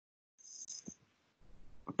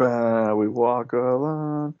We walk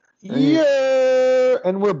alone. Yeah,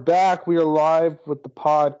 and we're back. We are live with the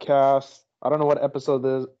podcast. I don't know what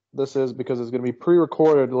episode this is because it's going to be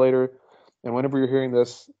pre-recorded later, and whenever you're hearing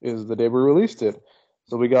this is the day we released it.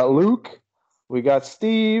 So we got Luke, we got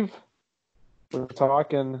Steve. We're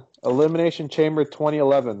talking Elimination Chamber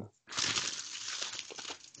 2011,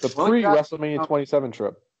 the pre-WrestleMania 27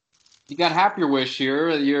 trip. You got half your wish here.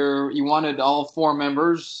 You wanted all 4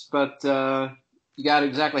 members, but you got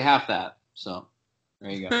exactly half that. So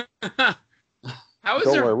there you go. How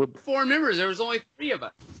is there 4 members? There was only 3 of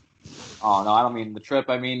us. Oh no, I don't mean the trip.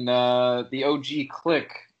 I mean the OG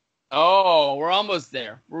clique. Oh, we're almost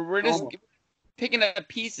there. We're just picking up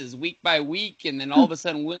pieces week by week, and then all of a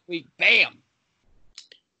sudden, one week, bam.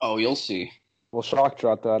 Oh, you'll see. We'll shock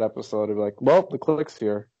drop that episode and be like, well, the clique's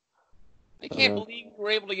here. I can't believe we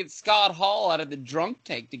were able to get Scott Hall out of the drunk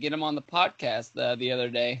tank to get him on the podcast the other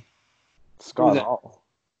day. Scott Hall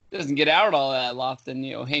doesn't get out all that often,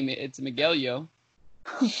 you know. Hey, it's Miguel, yo.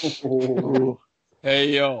 Hey,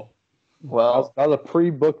 yo. Well, that was a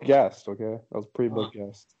pre-booked guest, okay? That was a pre-booked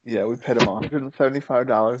guest. Yeah, we paid him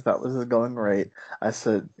 $175. That was his going rate. I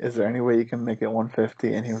said, "Is there any way you can make it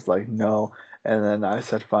 $150?" And he was like, "No." And then I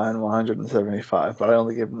said, "Fine, $175." But I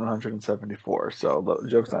only gave him $174, so the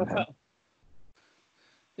joke's on him.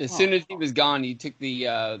 As soon as he was gone, you took the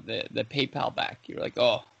PayPal back. You were like,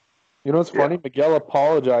 "Oh." You know what's funny? Miguel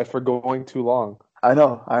apologized for going too long. I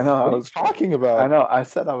know. What are you talking about? I know. I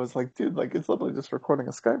was like, dude, like it's literally just recording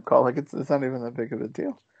a Skype call. Like it's not even that big of a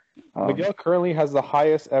deal. Miguel currently has the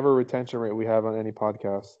highest ever retention rate we have on any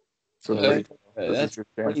podcast. So that's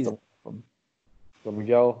crazy. So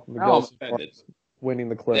Miguel's winning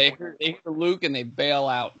the clip. They hear Luke and they bail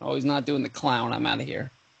out. Oh, he's not doing the clown. I'm out of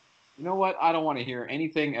here. You know what? I don't want to hear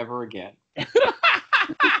anything ever again. That's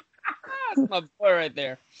my boy right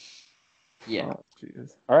there. Yeah. Oh,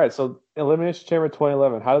 jeez. All right, so Elimination Chamber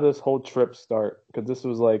 2011. How did this whole trip start? Because this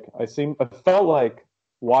was like, I felt like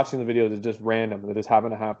watching the videos is just random. It just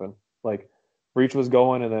happened to happen. Like, Breech was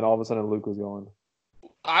going, and then all of a sudden Luke was going.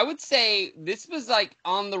 I would say this was like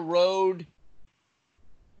on the road.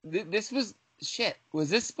 This was shit. Was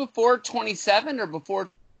this before 27 or before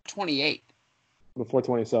 28? Before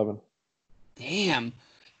 27. Damn.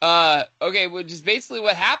 Okay, well, just basically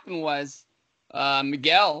what happened was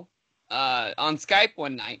Miguel on Skype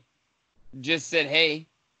one night just said, "Hey,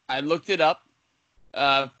 I looked it up.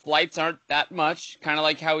 Flights aren't that much." Kind of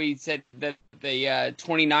like how he said that the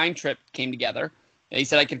 29 trip came together. And he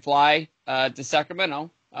said I could fly to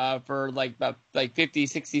Sacramento for about 50,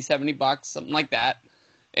 60, 70 bucks, something like that.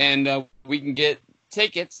 And we can get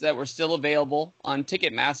tickets that were still available on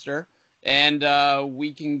Ticketmaster, and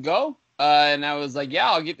we can go. And I was like,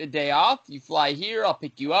 yeah, I'll get the day off. You fly here, I'll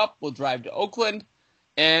pick you up. We'll drive to Oakland,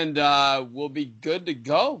 and we'll be good to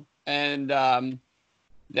go. And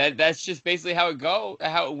that's just basically how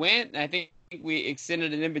it went. And I think we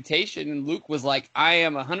extended an invitation, and Luke was like, I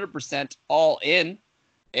am 100% all in.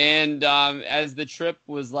 And as the trip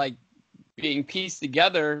was like being pieced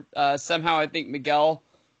together, somehow I think Miguel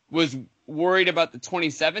was worried about the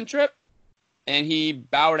 27 trip, and he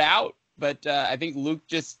bowed out. But I think Luke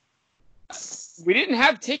we didn't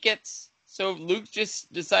have tickets, so Luke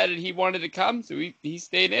just decided he wanted to come, so he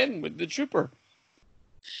stayed in with the trooper.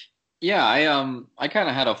 Yeah, I kind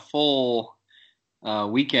of had a full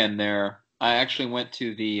weekend there. I actually went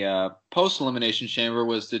to the post-elimination chamber,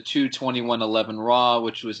 was the 2/21/11 Raw,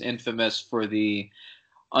 which was infamous for the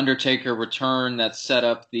Undertaker return that set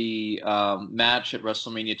up the match at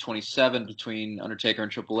WrestleMania 27 between Undertaker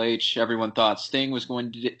and Triple H. Everyone thought Sting was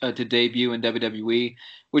going to debut in WWE,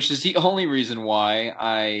 which is the only reason why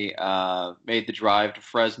I made the drive to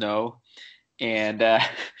Fresno. And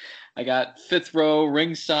I got 5th row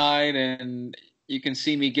ringside, and you can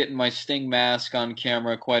see me getting my Sting mask on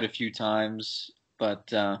camera quite a few times. But,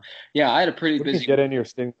 yeah, I had a pretty busy... Get in your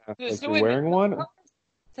Sting mask. Like you're wearing one?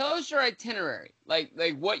 Tell us your itinerary, like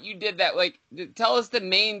what you did. Tell us the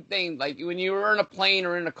main thing. Like when you were in a plane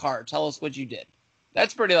or in a car, tell us what you did.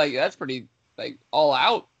 That's pretty all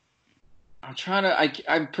out.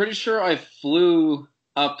 I'm pretty sure I flew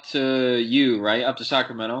up to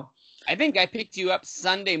Sacramento. I think I picked you up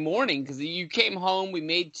Sunday morning because you came home. We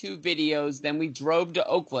made 2 videos, then we drove to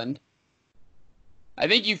Oakland. I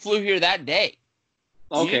think you flew here that day.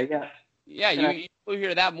 Okay, yeah. You flew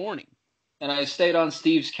here that morning. And I stayed on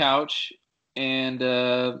Steve's couch, and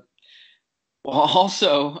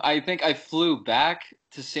also I think I flew back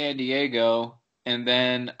to San Diego, and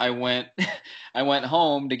then I went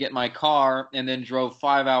home to get my car, and then drove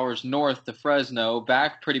 5 hours north to Fresno,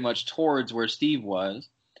 back pretty much towards where Steve was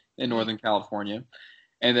in Northern California,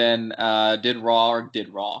 and then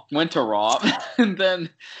went to Raw, and then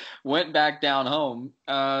went back down home.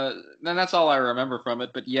 Then that's all I remember from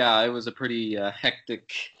it. But yeah, it was a pretty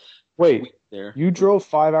hectic Wait, week there. you drove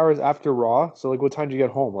 5 hours after Raw? So, like, what time did you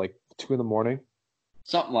get home? Like, 2 in the morning?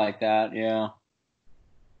 Something like that, yeah.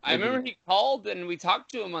 I remember he called and we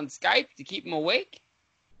talked to him on Skype to keep him awake.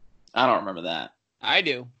 I don't remember that. I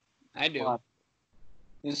do. Well,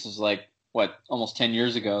 this is like, what, almost 10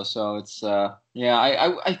 years ago, so it's, yeah,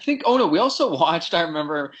 I think, oh no, we also watched, I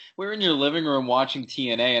remember, we were in your living room watching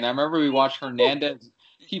TNA, and I remember we watched Hernandez,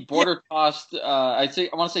 he border tossed, I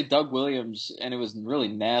want to say Doug Williams, and it was really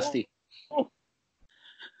nasty.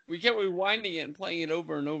 We kept rewinding it and playing it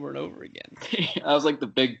over and over and over again. That was like the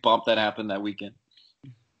big bump that happened that weekend.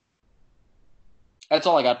 That's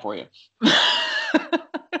all I got for you.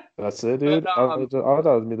 That's it, dude. But, I thought it was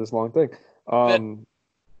gonna be this long thing.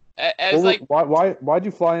 Why'd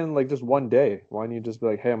you fly in like just one day? Why didn't you just be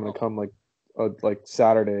like, hey, I'm gonna come like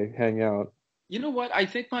Saturday, hang out? You know what?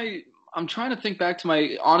 I'm trying to think back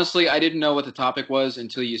to honestly, I didn't know what the topic was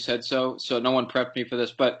until you said so no one prepped me for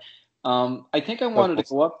this, but I think I wanted to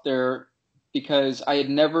go up there because I had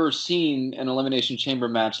never seen an Elimination Chamber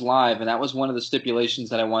match live, and that was one of the stipulations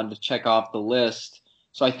that I wanted to check off the list.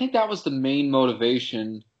 So I think that was the main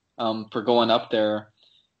motivation for going up there.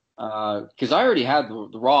 Because I already had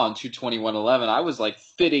the Raw on 2/21/11. I was like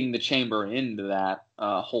fitting the Chamber into that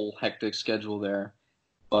whole hectic schedule there.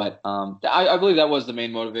 But I believe that was the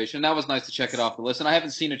main motivation. That was nice to check it off the list, and I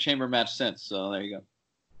haven't seen a Chamber match since. So there you go.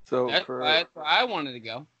 So That's why I wanted to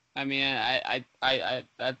go. I mean,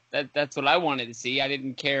 that's what I wanted to see. I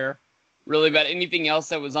didn't care really about anything else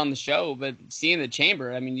that was on the show, but seeing the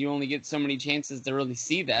Chamber, I mean, you only get so many chances to really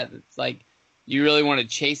see that. It's like you really want to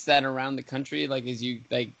chase that around the country, like as you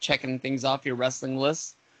like checking things off your wrestling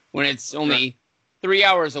list when it's only 3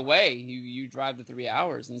 hours away. You drive the 3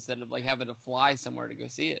 hours instead of like having to fly somewhere to go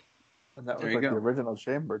see it. And that was like the original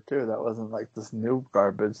Chamber too. That wasn't like this new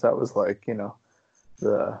garbage. That was like,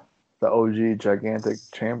 the OG gigantic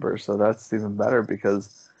Chamber. So that's even better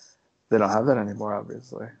because they don't have that anymore,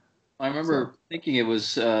 obviously. I remember thinking it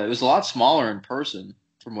was a lot smaller in person,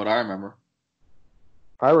 from what I remember.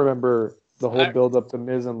 I remember the whole build up to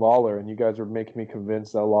Miz and Lawler, and you guys were making me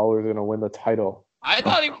convinced that Lawler's gonna win the title. I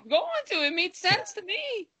thought he was going to. It made sense to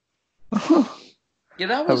me. Yeah,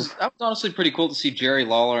 that was honestly pretty cool to see Jerry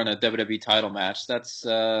Lawler in a WWE title match. That's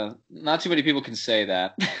not too many people can say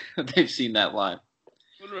that they've seen that live.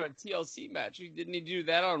 What about a TLC match? Didn't he do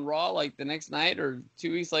that on Raw like the next night or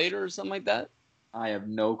 2 weeks later or something like that? I have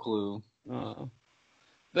no clue.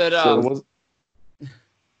 But so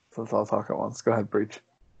let's all talk at once. Go ahead, Breach.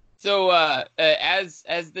 So as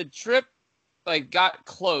the trip like got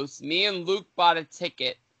close, me and Luke bought a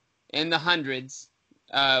ticket in the hundreds.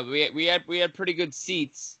 We had pretty good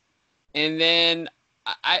seats, and then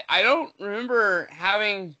I don't remember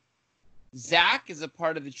having Zach as a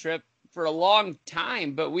part of the trip for a long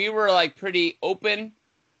time, but we were like pretty open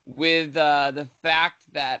with the fact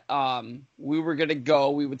that we were gonna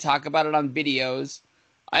go. We would talk about it on videos.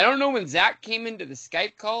 I don't know when Zach came into the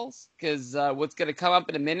Skype calls because what's gonna come up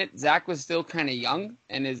in a minute. Zach was still kind of young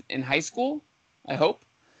and is in high school, I hope,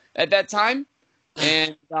 at that time,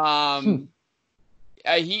 and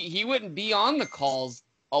he wouldn't be on the calls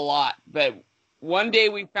a lot. But one day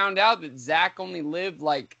we found out that Zach only lived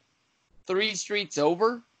like 3 streets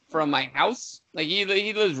over from my house. Like he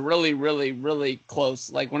lives really, really, really close.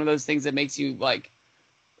 Like one of those things that makes you like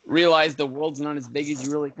realize the world's not as big as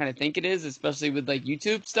you really kind of think it is, especially with like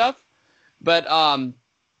YouTube stuff. But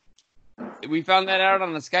we found that out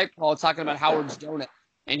on a Skype call talking about Howard's Donut.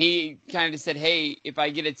 And he kind of said, hey, if I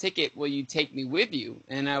get a ticket, will you take me with you?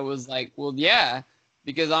 And I was like, well, yeah,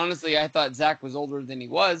 because honestly, I thought Zach was older than he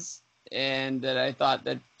was, and that I thought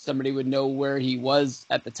that somebody would know where he was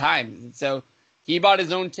at the time. And so he bought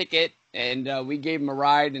his own ticket, and we gave him a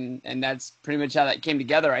ride, and that's pretty much how that came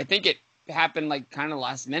together. I think it happened like kind of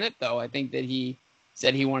last minute, though. I think that he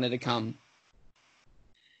said he wanted to come.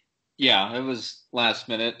 Yeah, it was last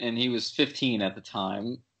minute, and he was 15 at the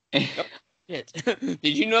time. Did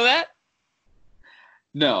you know that?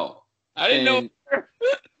 No. I didn't know.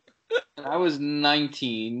 I was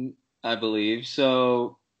 19, I believe.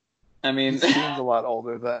 So, I mean, he seems a lot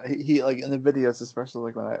older than he like in the videos,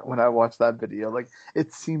 especially like when I watched that video, like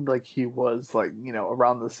it seemed like he was like,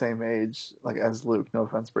 around the same age like as Luke, no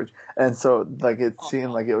offense, Bridge. And so like it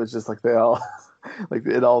seemed like it was just like they all like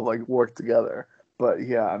it all like worked together. But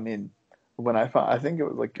yeah, I mean, when I think it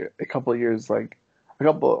was like a couple of years, like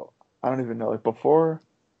I don't even know, like before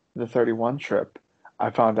the 31 trip, I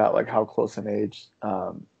found out like how close in age,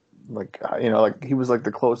 like he was like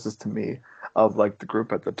the closest to me of like the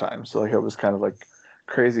group at the time. So like it was kind of like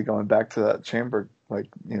crazy going back to that chamber like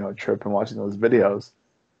trip and watching those videos.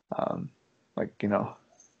 Like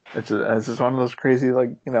it's just one of those crazy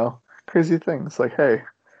like crazy things. Like hey,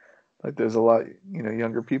 like there's a lot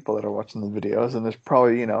younger people that are watching the videos, and there's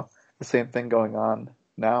probably the same thing going on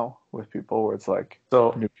now with people where it's like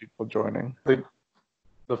So new people joining.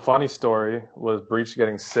 the funny story was Breach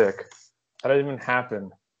getting sick. That didn't even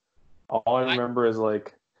happen. All I remember is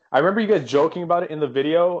like I remember you guys joking about it in the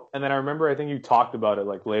video, and then I remember I think you talked about it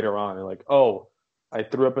like later on. You're like, oh, I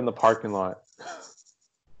threw up in the parking lot.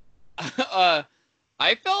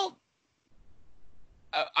 I felt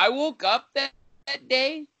I woke up that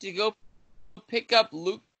day to go pick up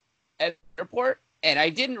Luke at the airport, and I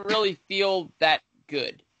didn't really feel that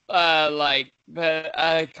good. But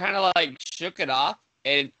I kind of like shook it off,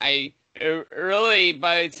 and I really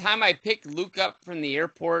by the time I picked Luke up from the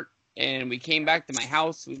airport and we came back to my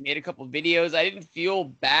house, we made a couple videos. I didn't feel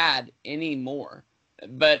bad anymore,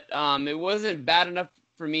 but it wasn't bad enough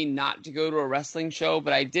for me not to go to a wrestling show.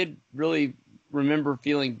 But I did really remember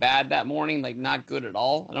feeling bad that morning, like not good at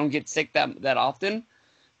all. I don't get sick that often,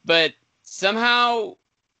 but somehow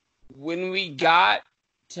when we got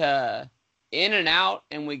to In-N-Out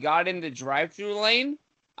and we got in the drive-through lane,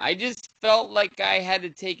 I just felt like I had to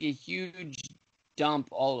take a huge dump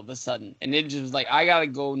all of a sudden, and it just was like I gotta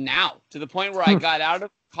go now, to the point where I got out of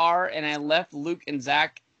the car and I left Luke and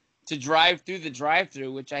Zach to drive through the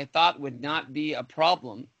drive-through, which I thought would not be a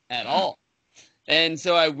problem at all. And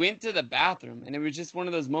so I went to the bathroom, and it was just one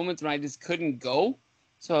of those moments when I just couldn't go.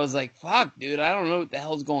 So I was like, fuck, dude, I don't know what the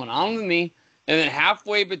hell's going on with me. And then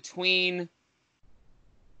halfway between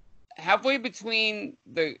the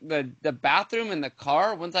bathroom and the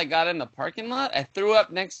car, once I got in the parking lot, I threw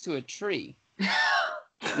up next to a tree.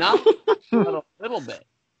 Not a little bit.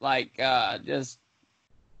 Like, just,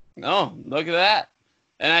 oh, look at that.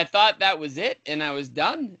 And I thought that was it, and I was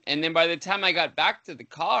done. And then by the time I got back to the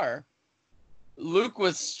car, Luke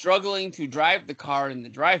was struggling to drive the car in the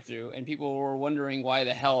drive-thru, and people were wondering why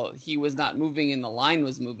the hell he was not moving and the line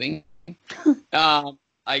was moving.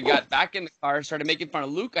 I got back in the car, started making fun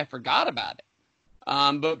of Luke. I forgot about it.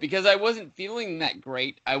 But because I wasn't feeling that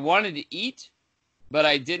great, I wanted to eat, but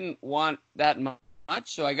I didn't want that much,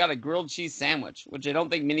 so I got a grilled cheese sandwich, which I don't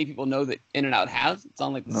think many people know that In-N-Out has. It's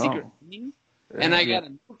on like the secret menu. And I got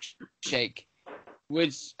a milkshake,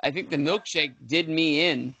 which I think the milkshake did me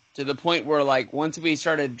in to the point where, like, once we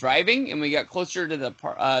started driving and we got closer to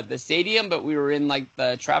the stadium, but we were in like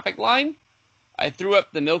the traffic line, I threw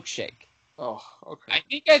up the milkshake. Oh, okay. I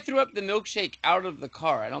think I threw up the milkshake out of the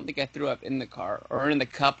car. I don't think I threw up in the car or in the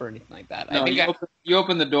cup or anything like that. No, I think you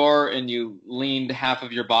opened the door and you leaned half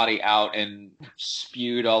of your body out and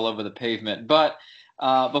spewed all over the pavement. But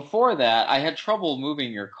before that, I had trouble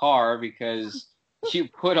moving your car because you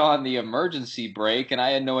put on the emergency brake, and I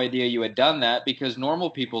had no idea you had done that because normal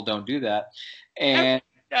people don't do that. And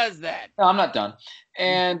does that? No, I'm not done.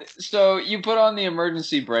 And so you put on the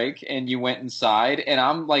emergency brake and you went inside, and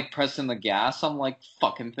I'm like pressing the gas. I'm like,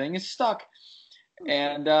 fucking thing is stuck.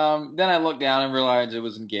 And then I looked down and realized it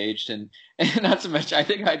was engaged. And not to mention, I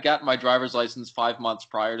think I'd gotten my driver's license 5 months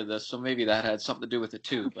prior to this, so maybe that had something to do with it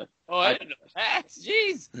too. But I didn't know that.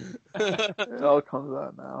 Jeez. It all comes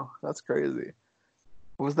out now. That's crazy.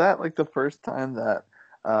 Was that like the first time that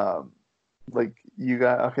like you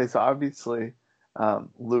got okay? So obviously.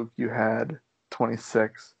 Luke, you had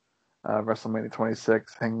 26, WrestleMania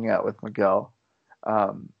 26, hanging out with Miguel.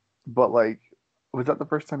 But like, was that the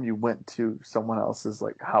first time you went to someone else's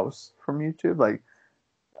like house from YouTube? Like,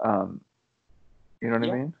 you know what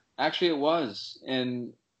I mean? Actually, it was,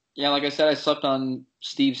 and yeah, like I said, I slept on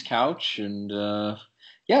Steve's couch, and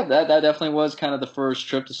yeah, that definitely was kind of the first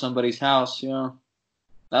trip to somebody's house. You know,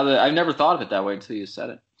 now that I've never thought of it that way until you said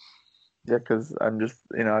it. Yeah, because I'm just,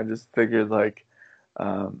 I just figured like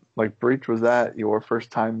Breach, was that your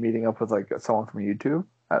first time meeting up with like someone from YouTube,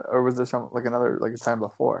 or was there some like another like a time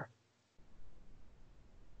before?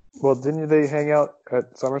 Well, didn't they hang out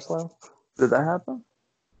at SummerSlam? Did that happen?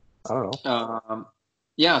 I don't know.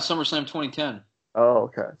 Yeah, SummerSlam 2010. Oh,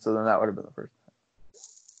 okay. So then that would have been the first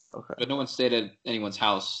time. Okay. But no one stayed at anyone's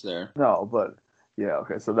house there. No, but yeah,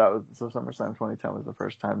 okay. So SummerSlam 2010 was the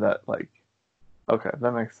first time that like, okay,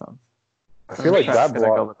 that makes sense. I feel like that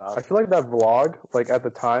vlog, like at the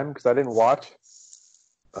time, because I didn't watch,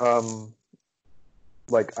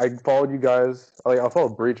 like I followed you guys, like I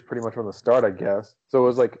followed Breach pretty much from the start, I guess. So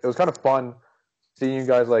it was kind of fun seeing you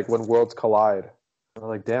guys like when worlds collide. I was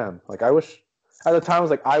like, damn, like I wish, at the time I was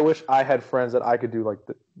like, I wish I had friends that I could do like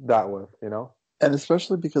that with, you know? And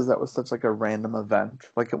especially because that was such like a random event.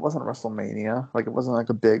 Like it wasn't WrestleMania. Like it wasn't like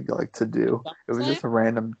a big like to do. It was SummerSlam? just a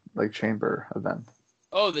random like chamber event.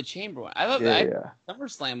 Oh, the Chamber one. I thought Yeah, the yeah.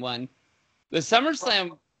 SummerSlam one. The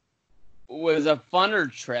SummerSlam was a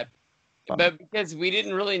funner trip, but because we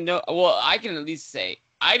didn't really know. Well, I can at least say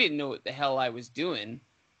I didn't know what the hell I was doing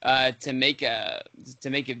to make a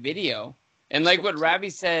video. And like what Ravi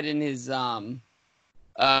said in his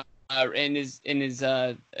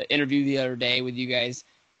interview the other day with you guys,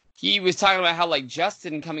 he was talking about how like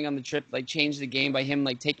Justin coming on the trip like changed the game by him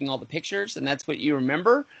like taking all the pictures, and that's what you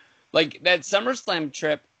remember. Like that SummerSlam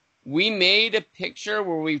trip, we made a picture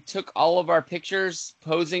where we took all of our pictures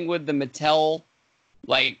posing with the Mattel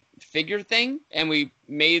like figure thing, and we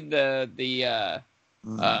made the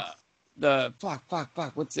fuck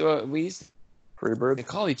what's we used Freebird. to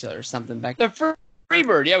call each other or something back. The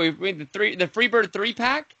Freebird, yeah, we made the Freebird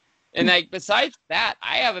 3-pack. And like besides that,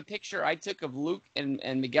 I have a picture I took of Luke and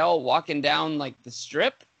Miguel walking down like the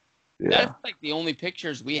strip. Yeah. That's like the only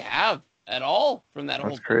pictures we have at all from that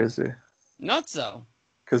whole That's crazy. Nutso.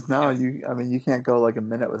 Because now you can't go like a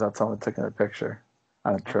minute without someone taking a picture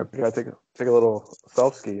on a trip. You gotta take a little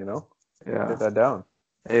self ski, you know? Yeah. Get that down.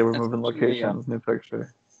 Hey, we're That's moving really, locations. New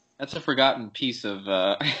picture. That's a forgotten piece of,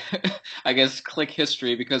 I guess, click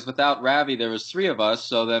history, because without Ravi, there was 3 of us,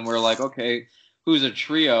 so then we're like, okay, who's a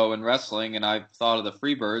trio in wrestling? And I thought of the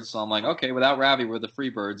Freebirds, so I'm like, okay, without Ravi, we're the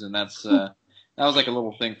Freebirds, and that's that was like a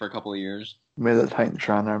little thing for a couple of years. We made that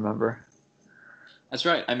Titantron, I remember. That's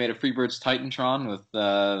right. I made a Freebirds Titantron with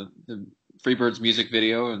the Freebirds music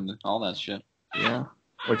video and all that shit. Yeah,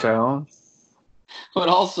 which I own. But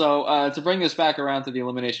also, to bring this back around to the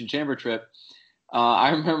Elimination Chamber trip, I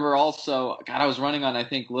remember also, God, I was running on, I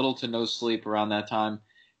think, little to no sleep around that time.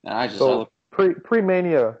 And I So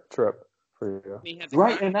pre-Mania trip for you.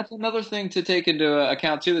 Right, and that's another thing to take into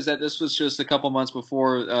account, too, is that this was just a couple months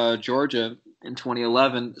before Georgia in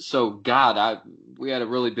 2011. So, God, we had a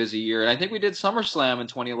really busy year. And I think we did SummerSlam in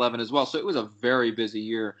 2011 as well. So it was a very busy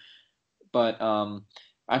year. But I remember...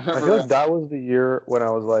 I feel like that was the year when I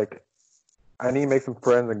was like, I need to make some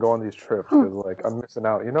friends and go on these trips because like I'm missing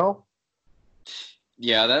out, you know?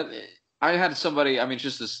 Yeah, I had somebody, I mean,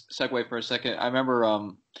 just to segue for a second, I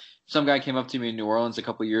remember some guy came up to me in New Orleans a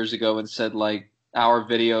couple years ago and said, like, our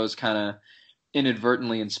videos kind of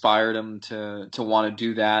inadvertently inspired him to want to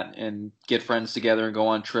do that and get friends together and go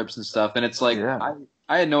on trips and stuff. And it's like, Yeah.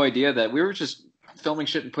 I had no idea that we were just filming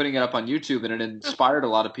shit and putting it up on YouTube, and it inspired a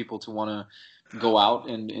lot of people to want to go out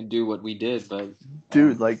and do what we did. But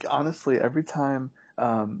Dude, like, honestly, every time,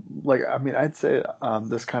 I'd say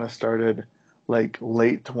this kind of started, like,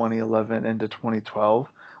 late 2011 into 2012.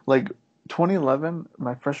 Like, 2011,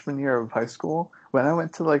 my freshman year of high school, when I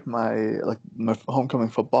went to, like, my homecoming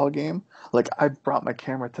football game, like, I brought my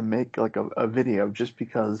camera to make, like, a video just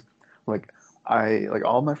because, like,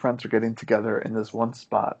 all my friends were getting together in this one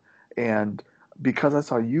spot, and because I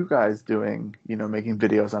saw you guys doing, making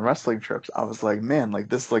videos on wrestling trips, I was like, man, like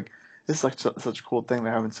this is like such a cool thing.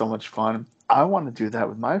 They're having so much fun. I want to do that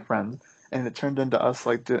with my friends, and it turned into us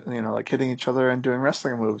like hitting each other and doing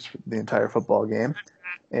wrestling moves for the entire football game.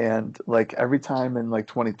 And like every time in like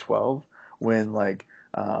 2012, when like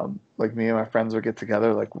me and my friends would get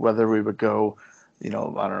together, like whether we would go, I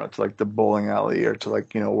don't know, to like the bowling alley or to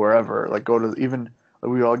like wherever, like go to even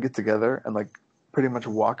like, we all get together and like pretty much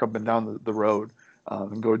walk up and down the road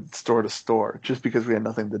and go store to store just because we had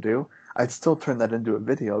nothing to do. I'd still turn that into a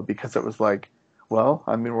video because it was like, well,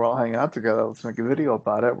 I mean, we're all hanging out together. Let's make a video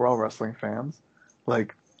about it. We're all wrestling fans.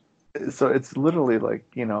 Like, so it's literally like,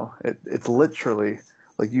 it's literally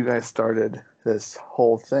like you guys started this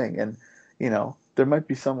whole thing. And, there might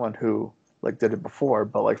be someone who like did it before,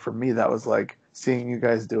 but like for me, that was like seeing you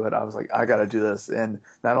guys do it. I was like, I got to do this. And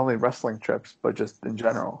not only wrestling trips, but just in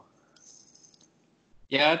general.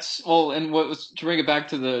 yeah, and what was to bring it back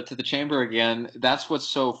to the chamber again. That's what's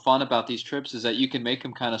so fun about these trips is that you can make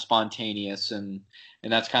them kind of spontaneous, and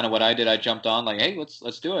that's kind of what I did. I jumped on like, hey,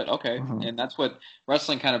 let's do it, okay. Mm-hmm. And that's what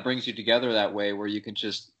wrestling kind of brings you together that way, where you can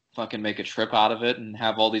just fucking make a trip out of it and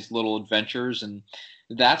have all these little adventures, and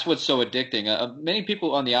that's what's so addicting. Many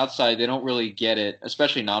people on the outside, they don't really get it,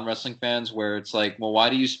 especially non-wrestling fans, where it's like, well, why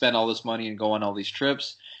do you spend all this money and go on all these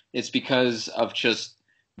trips? It's because of just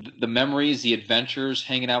the memories, the adventures,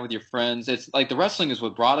 hanging out with your friends. It's like the wrestling is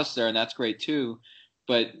what brought us there, and that's great too.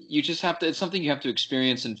 But you just have to, it's something you have to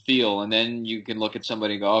experience and feel, and then you can look at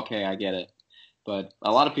somebody and go, okay, I get it. But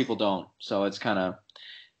a lot of people don't. So it's kind of,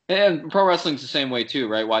 and pro wrestling's the same way too,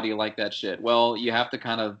 right? Why do you like that shit? Well, you have to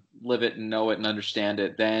kind of live it and know it and understand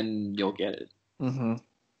it, then you'll get it. Mm-hmm.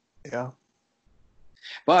 Yeah.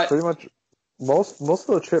 But Pretty much most of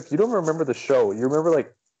the trips, you don't remember the show. You remember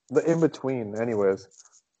like the in between, anyways.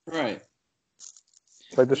 Right.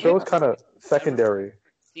 Like the show is kind of secondary.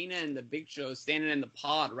 Cena and the Big Show standing in the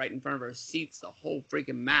pod right in front of our seats the whole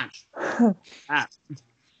freaking match.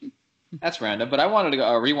 That's random, but I wanted to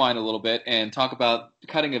rewind a little bit and talk about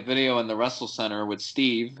cutting a video in the Wrestle Center with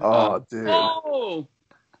Steve. Oh, dude. Oh,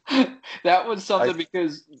 That was something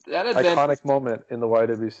because that had been. Iconic moment in the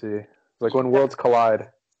YWC. Like when worlds collide.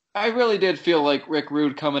 I really did feel like Rick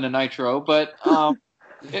Rude coming to Nitro, but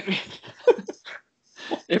it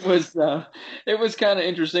it was kind of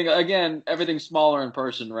interesting. Again, everything's smaller in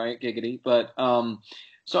person, right? Giggity. But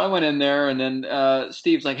so I went in there, and then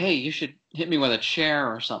Steve's like, "Hey, you should hit me with a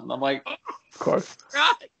chair or something." I'm like, Of course.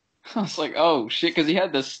 right. I was like, "Oh shit," because he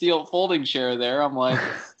had the steel folding chair there. I'm like,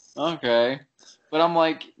 okay, but I'm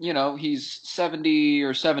like, he's 70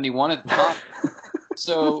 or 71 at the top.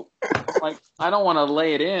 So, like, I don't want to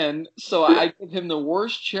lay it in. So I give him the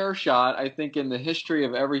worst chair shot, I think, in the history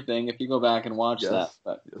of everything. If you go back and watch that,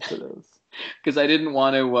 Yes, it is. because I didn't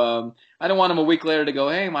want to. I don't want him a week later to go,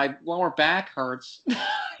 "Hey, my lower back hurts."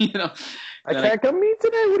 I can't come meet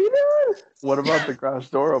today. What are you doing? What about the garage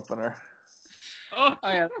door opener? Oh,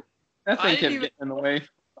 That I thing didn't kept even getting in the way.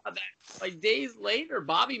 about that. Like days later,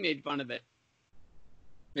 Bobby made fun of it.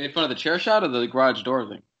 Made fun of the chair shot or the garage door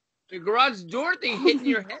thing. The garage door thing hitting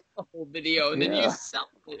your head the whole video, and then you Yeah. sell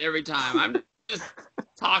it every time. I'm just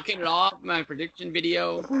talking it off my prediction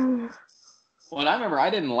video. Well, I remember I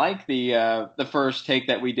didn't like the first take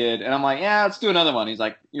that we did, and I'm like, "Yeah, let's do another one."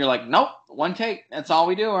 You're like, "Nope, one take. That's all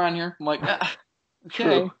we do around here." I'm like, "Okay."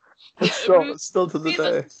 True. Still to the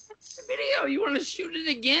day. The video, you want to shoot it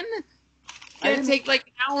again? It's gonna take like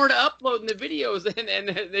an hour to upload the videos,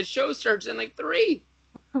 and the show starts in like 3.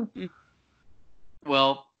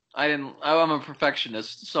 Well, I'm a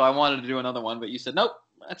perfectionist, so I wanted to do another one, but you said nope.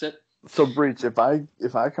 That's it. So, Breach, if I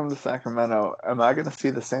come to Sacramento, am I going to see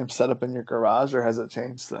the same setup in your garage, or has it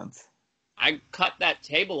changed since? I cut that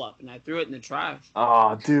table up and I threw it in the trash.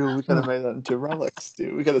 Oh, dude, we could have made that into relics,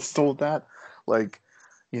 dude. We could have sold that, like,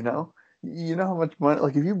 you know how much money.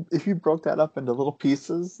 Like, if you broke that up into little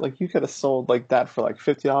pieces, like you could have sold like that for like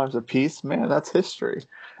 $50 a piece. Man, that's history.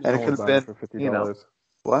 And it could have been for $50.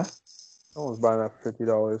 What? No one's buying that for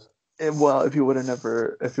 $50. Well, if you would have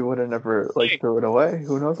never like threw it away,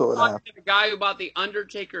 who knows what would have happened? The guy who bought the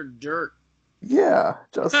Undertaker dirt. Yeah,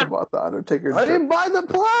 just about the Undertaker. I didn't buy the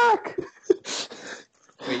plaque.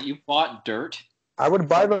 Wait, you bought dirt? I would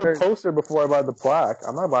buy the poster before I buy the plaque.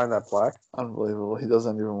 I'm not buying that plaque. Unbelievable. He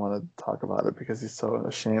doesn't even want to talk about it because he's so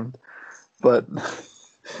ashamed. But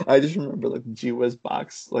I just remember like the G Wiz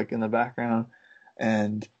box like in the background,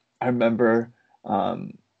 and I remember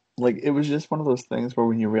like it was just one of those things where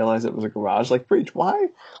when you realize it was a garage, like Breach, why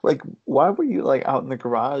were you like out in the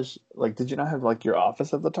garage? Like, did you not have like your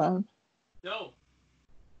office at the time? No.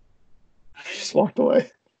 I Just walked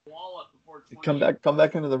away. wall up before 20. Come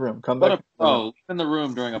back into the room. Come What back. a pro! Leave in the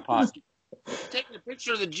room during a podcast. Taking a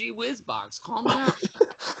picture of the G Wiz box. Calm down.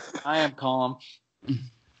 I am calm.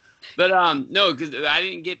 But no, because I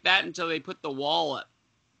didn't get that until they put the wall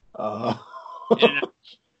up. And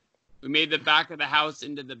we made the back of the house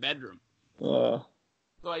into the bedroom. So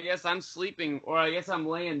I guess I'm sleeping, or I guess I'm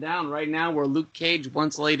laying down right now where Luke Cage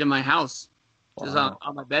once laid in my house. Just on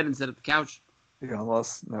my bed instead of the couch. You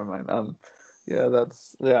almost never mind.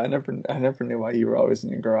 I never knew why you were always in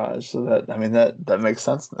your garage. So that makes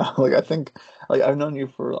sense now. Like I think like I've known you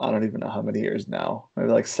for I don't even know how many years now, maybe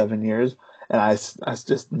like 7 years, and I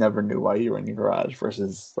just never knew why you were in your garage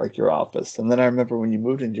versus like your office. And then I remember when you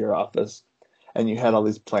moved into your office, and you had all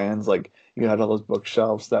these plans, like you had all those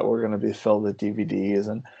bookshelves that were going to be filled with DVDs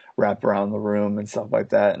and wrap around the room and stuff like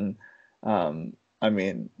that. And I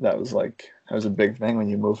mean that was a big thing when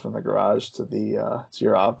you moved from the garage to to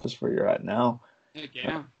your office where you're at now. Heck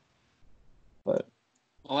yeah. But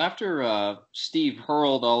Well, after Steve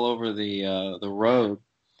hurled all over the road,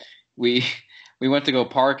 we went to go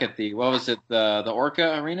park at the the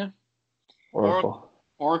Orca Arena?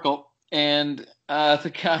 Oracle. And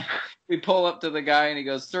the guy, we pull up to the guy and he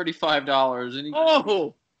goes $35,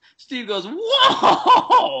 and Steve goes,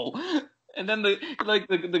 "Whoa!" And then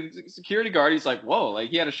the security guard, he's like, "Whoa!" Like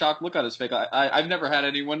he had a shocked look on his face. I've never had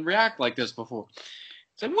anyone react like this before. He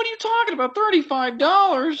said, "What are you talking about?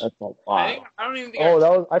 $35?" that's a lot. I don't even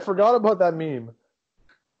think I forgot about that meme.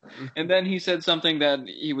 And then he said something that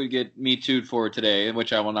he would get Me Too'd for today,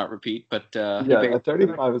 which I will not repeat. But Yeah,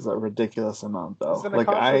 35 is a ridiculous amount, though. It's gonna Like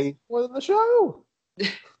cost us more than the show.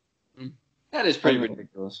 that is pretty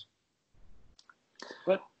ridiculous.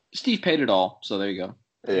 But Steve paid it all, so there you go.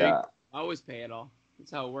 yeah. I always pay it all.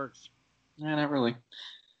 That's how it works. Yeah, not really.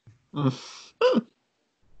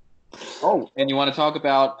 Oh, and you want to talk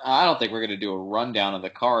about? I don't think we're going to do a rundown of the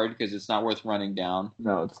card because it's not worth running down.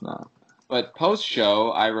 No, it's not. But post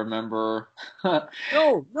show, I remember.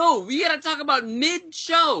 No, we gotta talk about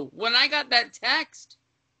mid-show when I got that text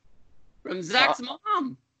from Zach's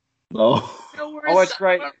mom. No. I don't know where Oh, his that's son,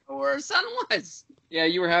 right. I don't know where his son was. Yeah,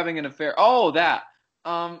 you were having an affair. Oh, that.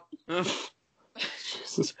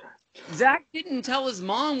 Jesus. Zach didn't tell his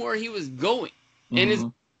mom where he was going, and his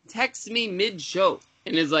texts me mid-show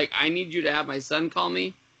and is like, "I need you to have my son call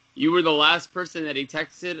me. You were the last person that he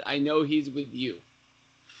texted. I know he's with you."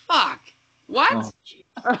 Fuck. What?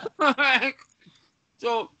 Oh.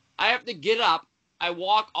 So I have to get up. I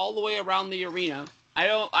walk all the way around the arena. I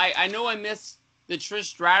know I missed the Trish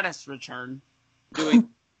Stratus return doing,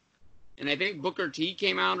 and I think Booker T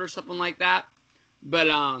came out or something like that. But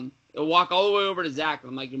I walk all the way over to Zach.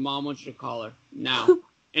 I'm like, your mom wants you to call her now,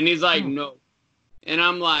 and he's like, no, and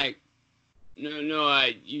I'm like, no,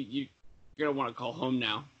 you're gonna want to call home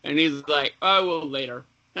now, and he's like, I will later,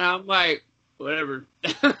 and I'm like, whatever.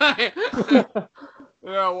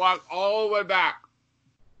 We're gonna walk all the way back.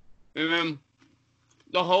 And then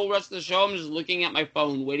the whole rest of the show, I'm just looking at my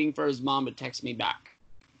phone, waiting for his mom to text me back.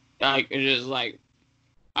 Like, it's just like,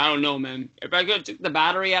 I don't know, man. If I could have took the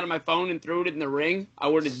battery out of my phone and threw it in the ring, I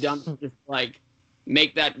would have done just like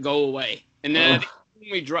make that go away. And then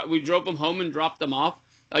we drove him home and dropped him off.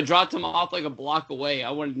 I dropped him off like a block away.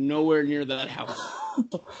 I went nowhere near that house.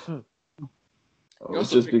 Oh,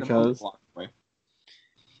 just because.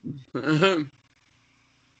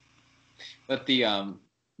 But the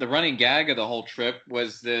running gag of the whole trip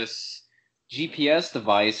was this GPS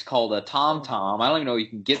device called a TomTom. I don't even know if you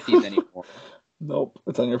can get these anymore. Nope,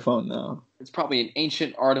 it's on your phone now. It's probably an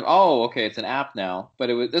ancient art of. Oh, okay, it's an app now.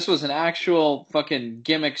 But this was an actual fucking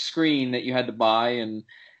gimmick screen that you had to buy, and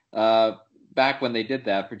back when they did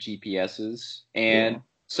that for GPSs. And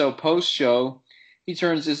so post show, he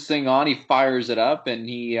turns this thing on, he fires it up, and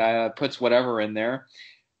he puts whatever in there.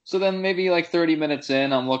 So then maybe like 30 minutes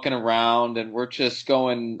in, I'm looking around, and we're just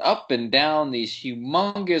going up and down these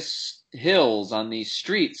humongous hills on these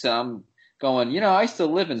streets. And I'm going, I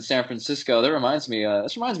still live in San Francisco. This reminds me a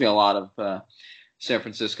lot of San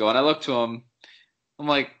Francisco. And I look to him, I'm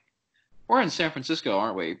like, we're in San Francisco,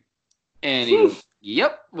 aren't we? And he goes,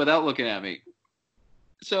 yep, without looking at me.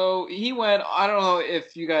 So he went, I don't know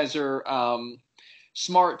if you guys are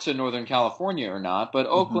smart to Northern California or not, but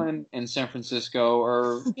Oakland and San Francisco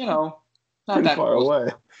are, not pretty that far close.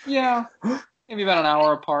 away. Yeah, maybe about an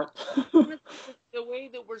hour apart. The way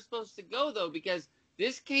that we're supposed to go, though, because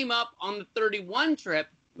this came up on the 31 trip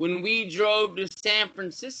when we drove to San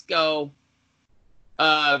Francisco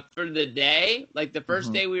for the day. Like the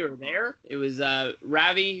first day we were there, it was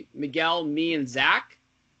Ravi, Miguel, me, and Zach.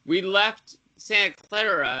 We left Santa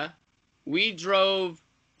Clara. We drove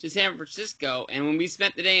to San Francisco, and when we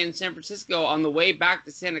spent the day in San Francisco, on the way back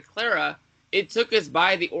to Santa Clara, it took us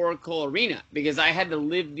by the Oracle Arena because I had to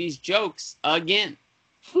live these jokes again.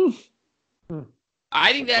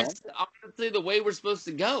 I think that's honestly the way we're supposed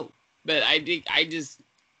to go. But I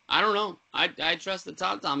don't know. I trust the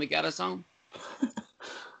TomTom. It got us home.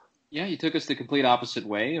 Yeah, you took us the complete opposite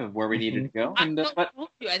way of where we needed to go. And,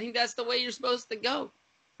 I think that's the way you're supposed to go.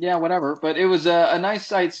 Yeah, whatever. But it was a nice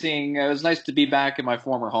sightseeing. It was nice to be back in my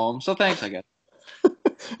former home. So thanks, I guess.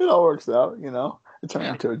 It all works out, It turned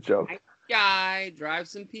into a joke. Nice guy, drive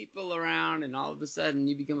some people around, and all of a sudden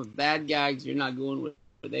you become a bad guy because you're not going where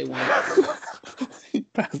they want. He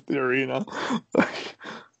passed the arena.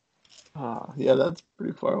 Yeah, that's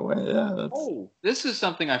pretty far away. Yeah. That's... Oh, this is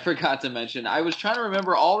something I forgot to mention. I was trying to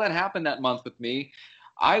remember all that happened that month with me.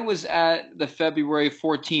 I was at the February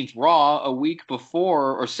 14th Raw a week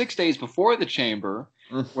before, or 6 days before the Chamber,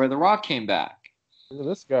 where The Rock came back. Look at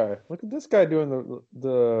this guy. Look at this guy doing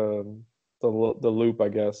the loop, I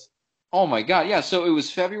guess. Oh my God! Yeah, so it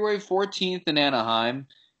was February 14th in Anaheim,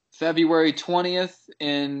 February 20th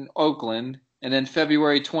in Oakland, and then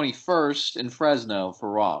February 21st in Fresno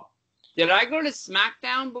for Raw. Did I go to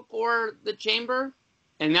SmackDown before the Chamber,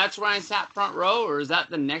 and that's where I sat front row, or is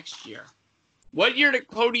that the next year? What year did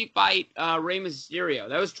Cody fight Rey Mysterio?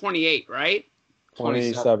 That was 28, right?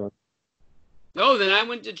 27. No, then I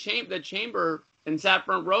went to the Chamber and sat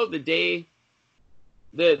front row the day,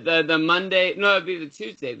 the Monday. No, it'd be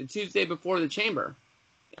the Tuesday before the Chamber,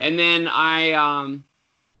 and then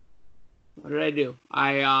what did I do?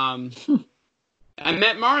 I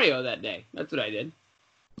met Mario that day. That's what I did.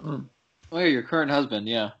 Oh, yeah, your current husband,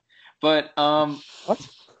 yeah. But What?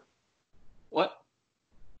 What?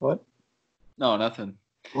 What? No, nothing.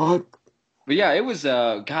 What? But yeah, it was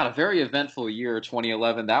a very eventful year,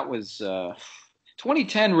 2011. That was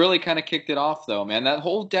 2010 really kind of kicked it off, though, man. That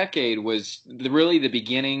whole decade was really the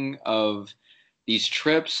beginning of these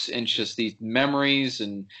trips and just these memories.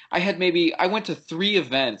 And I went to 3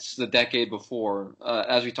 events the decade before.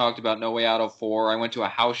 As we talked about, No Way Out 04. I went to a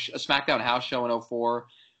SmackDown house show in 04.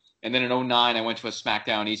 And then in 09, I went to a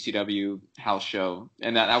SmackDown ECW house show.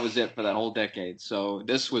 And that was it for that whole decade. So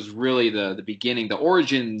this was really the beginning, the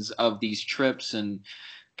origins of these trips. And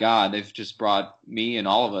God, they've just brought me and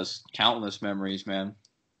all of us countless memories, man.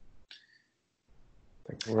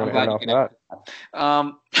 We're going to end off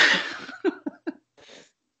that.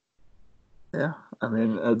 Yeah, I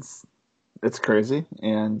mean, it's crazy.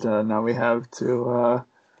 And now we have to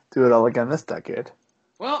do it all again this decade.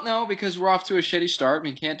 Well, no, because we're off to a shitty start.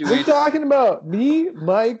 We can't do We're anything. talking about me,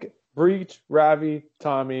 Mike, Breech, Ravi,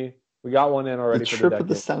 Tommy. We got one in already for the decade. Trip of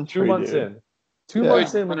the century, 2 months dude. in. 2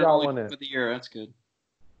 months in, we got one in. For the year, that's good.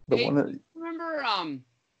 Remember,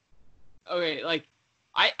 okay, like,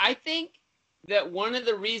 I think that one of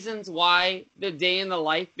the reasons why the Day in the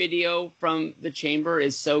Life video from the Chamber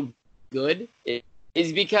is so good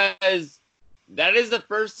is because that is the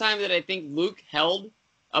first time that I think Luke held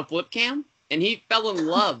a flip cam, and he fell in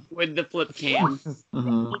love with the flip cam.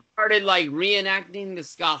 Mm-hmm. He started, like, reenacting the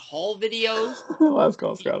Scott Hall videos. Let's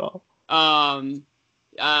go, Scott Hall.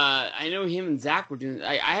 I know him and Zach were doing.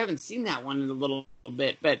 I haven't seen that one in a little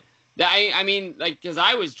bit, but I mean, like, because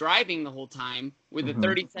I was driving the whole time with the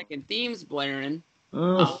 30-second themes blaring.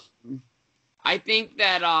 I think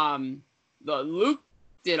that the Luke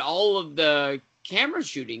did all of the camera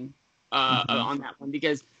shooting on that one,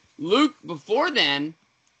 because Luke before then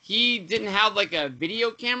he didn't have like a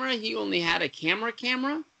video camera. He only had a camera,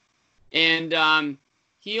 and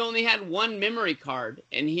he only had one memory card,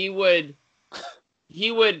 and he would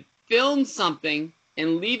film something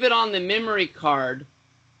and leave it on the memory card,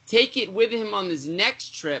 take it with him on his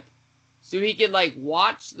next trip so he could like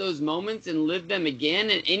watch those moments and live them again.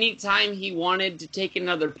 And anytime he wanted to take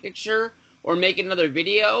another picture or make another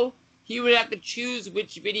video, he would have to choose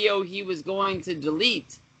which video he was going to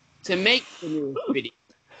delete to make the newest video.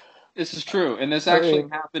 This is true, and this actually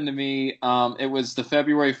happened to me. It was the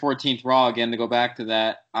February 14th Raw, again, to go back to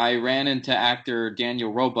that. I ran into actor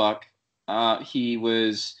Daniel Roebuck. He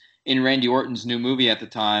was in Randy Orton's new movie at the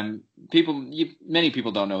time. Many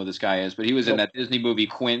people don't know who this guy is, but he was in that Disney movie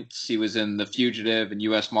Quints. He was in The Fugitive and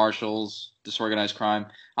U.S. Marshals, Disorganized Crime.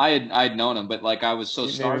 I had known him, but like I was so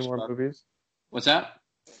starstruck. More movies? What's that?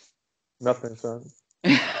 Nothing, son.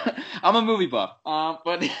 I'm a movie buff,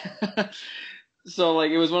 but so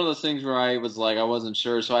like it was one of those things where I was like I wasn't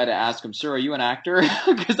sure, so I had to ask him, "Sir, are you an actor?"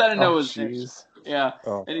 Because I didn't know his name. Yeah,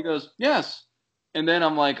 and he goes, "Yes." And then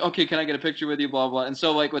I'm like, okay, can I get a picture with you, blah, blah. And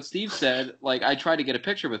so, like, what Steve said, like, I tried to get a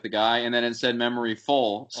picture with the guy, and then it said memory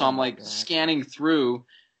full. So I'm, like, scanning through,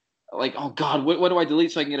 like, oh, God, what do I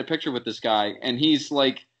delete so I can get a picture with this guy? And he's,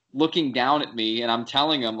 like, looking down at me, and I'm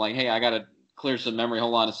telling him, like, hey, I got to clear some memory.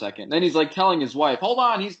 Hold on a second. And then he's, like, telling his wife, hold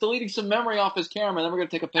on, he's deleting some memory off his camera, and then we're going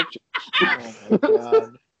to take a picture. Oh, my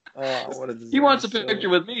God. Oh, what a disaster. He wants a picture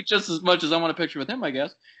with me just as much as I want a picture with him, I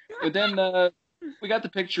guess. But then we got the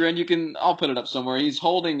picture, and I'll put it up somewhere. He's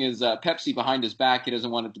holding his Pepsi behind his back. He doesn't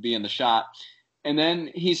want it to be in the shot. And then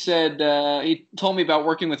he said, he told me about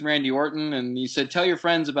working with Randy Orton, and he said, tell your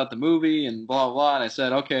friends about the movie, and blah, blah. And I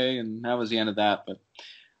said, okay, and that was the end of that. But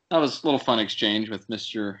that was a little fun exchange with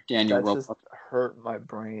Mr. Daniel Roebuck. That just hurt my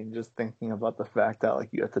brain just thinking about the fact that, like,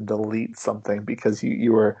 you had to delete something because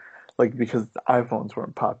you were, like, because iPhones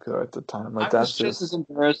weren't popular at the time. Like, I was just as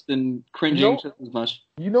embarrassed and cringing just as much.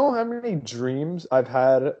 You know how many dreams I've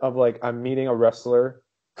had of, like, I'm meeting a wrestler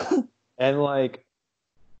and, like,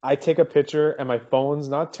 I take a picture and my phone's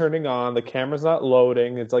not turning on, the camera's not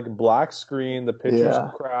loading, it's like a black screen, the picture's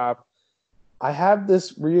crap. I have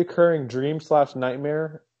this reoccurring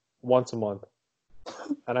dream/nightmare once a month.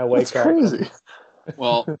 And I wake up. Crazy.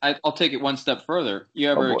 Well, I'll take it one step further. You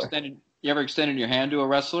ever extended your hand to a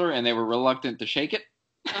wrestler and they were reluctant to shake it?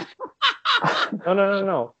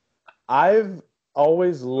 No. I've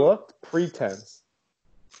always looked pretense.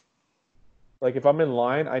 Like, if I'm in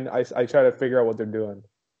line, I try to figure out what they're doing.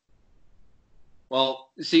 Well,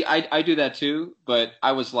 see, I do that too, but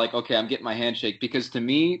I was like, okay, I'm getting my handshake, because to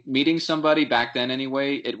me, meeting somebody back then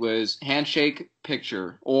anyway, it was handshake,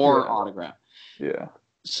 picture, or autograph. Yeah.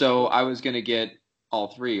 So I was going to get all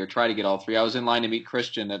three, or try to get all three. I was in line to meet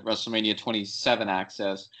Christian at WrestleMania 27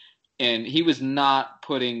 Access, and he was not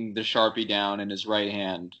putting the Sharpie down in his right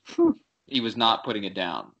hand. He was not putting it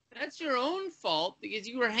down. That's your own fault, because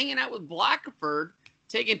you were hanging out with Blackford,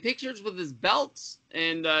 taking pictures with his belts,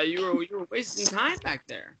 and you were wasting time back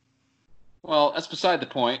there. Well, that's beside the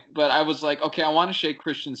point. But I was like, okay, I want to shake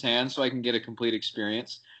Christian's hand so I can get a complete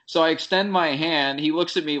experience. So I extend my hand. He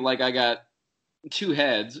looks at me like I got two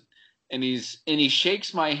heads, and he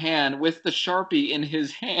shakes my hand with the Sharpie in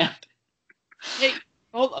his hand. Hey,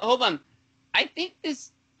 hold on. I think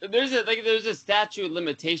there's a statute of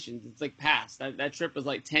limitations. It's like past. That trip was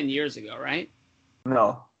like 10 years ago, right?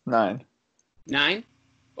 No, 9. 9?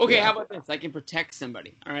 Okay, Yeah. how about this? I can protect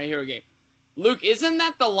somebody. All right, here we go. Luke, isn't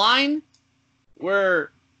that the line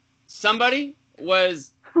where somebody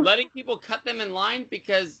was letting people cut them in line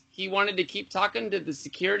because he wanted to keep talking to the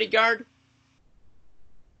security guard?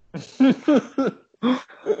 I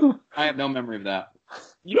have no memory of that.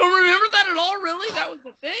 You don't remember that at all, really? That was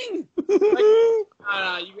the thing.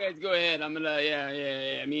 Like, you guys go ahead. I'm gonna,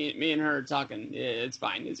 yeah. Me and her are talking. Yeah, it's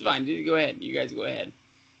fine. Go ahead. You guys go ahead.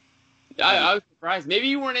 I was surprised. Maybe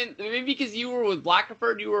you weren't in. Maybe because you were with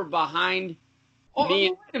Blackford, you were behind. Oh, me.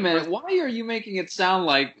 wait a minute. Why are you making it sound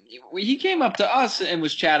like he came up to us and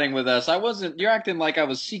was chatting with us? I wasn't. You're acting like I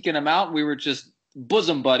was seeking him out. We were just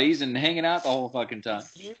bosom buddies and hanging out the whole fucking time.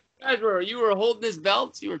 You were holding his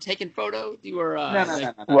belt. You were taking photos. You were.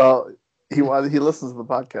 No. Well, he listens to the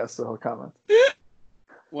podcast, so he'll comment.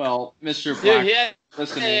 Well, Mr. Black,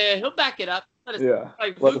 listening. Yeah, he'll back it up. Yeah.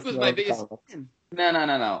 Like Let Luke us was know my in the biggest comments. fan.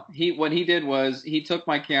 No. What he did was he took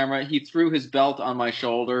my camera, he threw his belt on my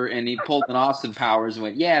shoulder, and he pulled an Austin Powers and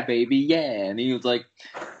went, "Yeah, baby, yeah." And he was like,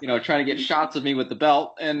 trying to get shots of me with the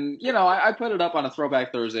belt. And I put it up on a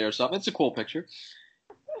Throwback Thursday or something. It's a cool picture.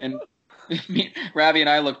 And Ravi and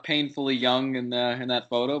I look painfully young in that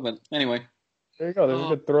photo. But anyway. There you go. There's a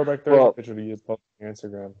good Throwback Thursday picture to use post on your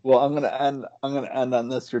Instagram. Well, I'm gonna end on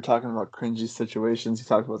this. You're talking about cringy situations. You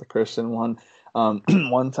talked about the Christian one.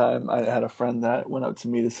 One time I had a friend that went up to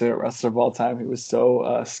me to say a wrestler of all time. He was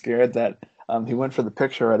so scared that he went for the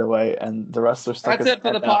picture right away, and the wrestler stuck That's his it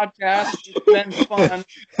for the hand out. podcast. It's been fun.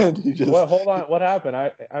 And he just What? Hold on. What happened?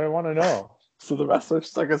 I want to know. So the wrestler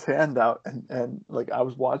stuck his hand out, and like I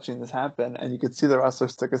was watching this happen, and you could see the wrestler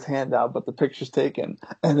stick his hand out, but the picture's taken,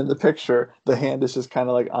 and in the picture the hand is just kind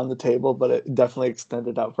of like on the table, but it definitely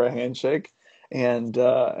extended out for a handshake, and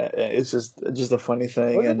it's just a funny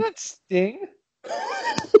thing. Wasn't And that Sting?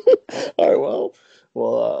 all right, well,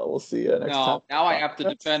 we'll see you next time. Now I have to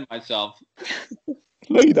defend myself.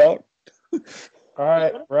 No, you don't. All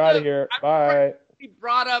right, we're out of here. Bye. He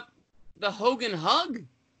brought up the Hogan hug.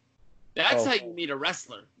 That's Oh. how you meet a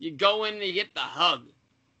wrestler. You go in and you get the hug.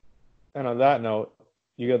 And on that note,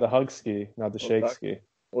 you got the hug ski, not the shake ski.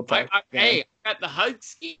 We'll talk. I got the hug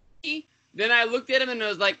ski. Then I looked at him and I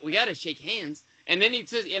was like, "We got to shake hands." And then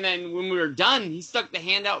when we were done, he stuck the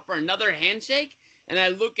hand out for another handshake. And I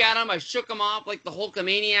look at him, I shook him off like the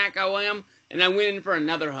Hulkamaniac I am, and I went in for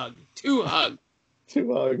another hug. 2 hugs.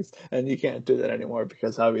 2 hugs, and you can't do that anymore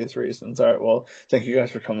because obvious reasons. All right, well, thank you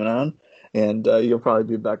guys for coming on, and you'll probably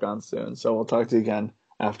be back on soon. So we'll talk to you again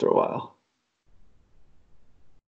after a while.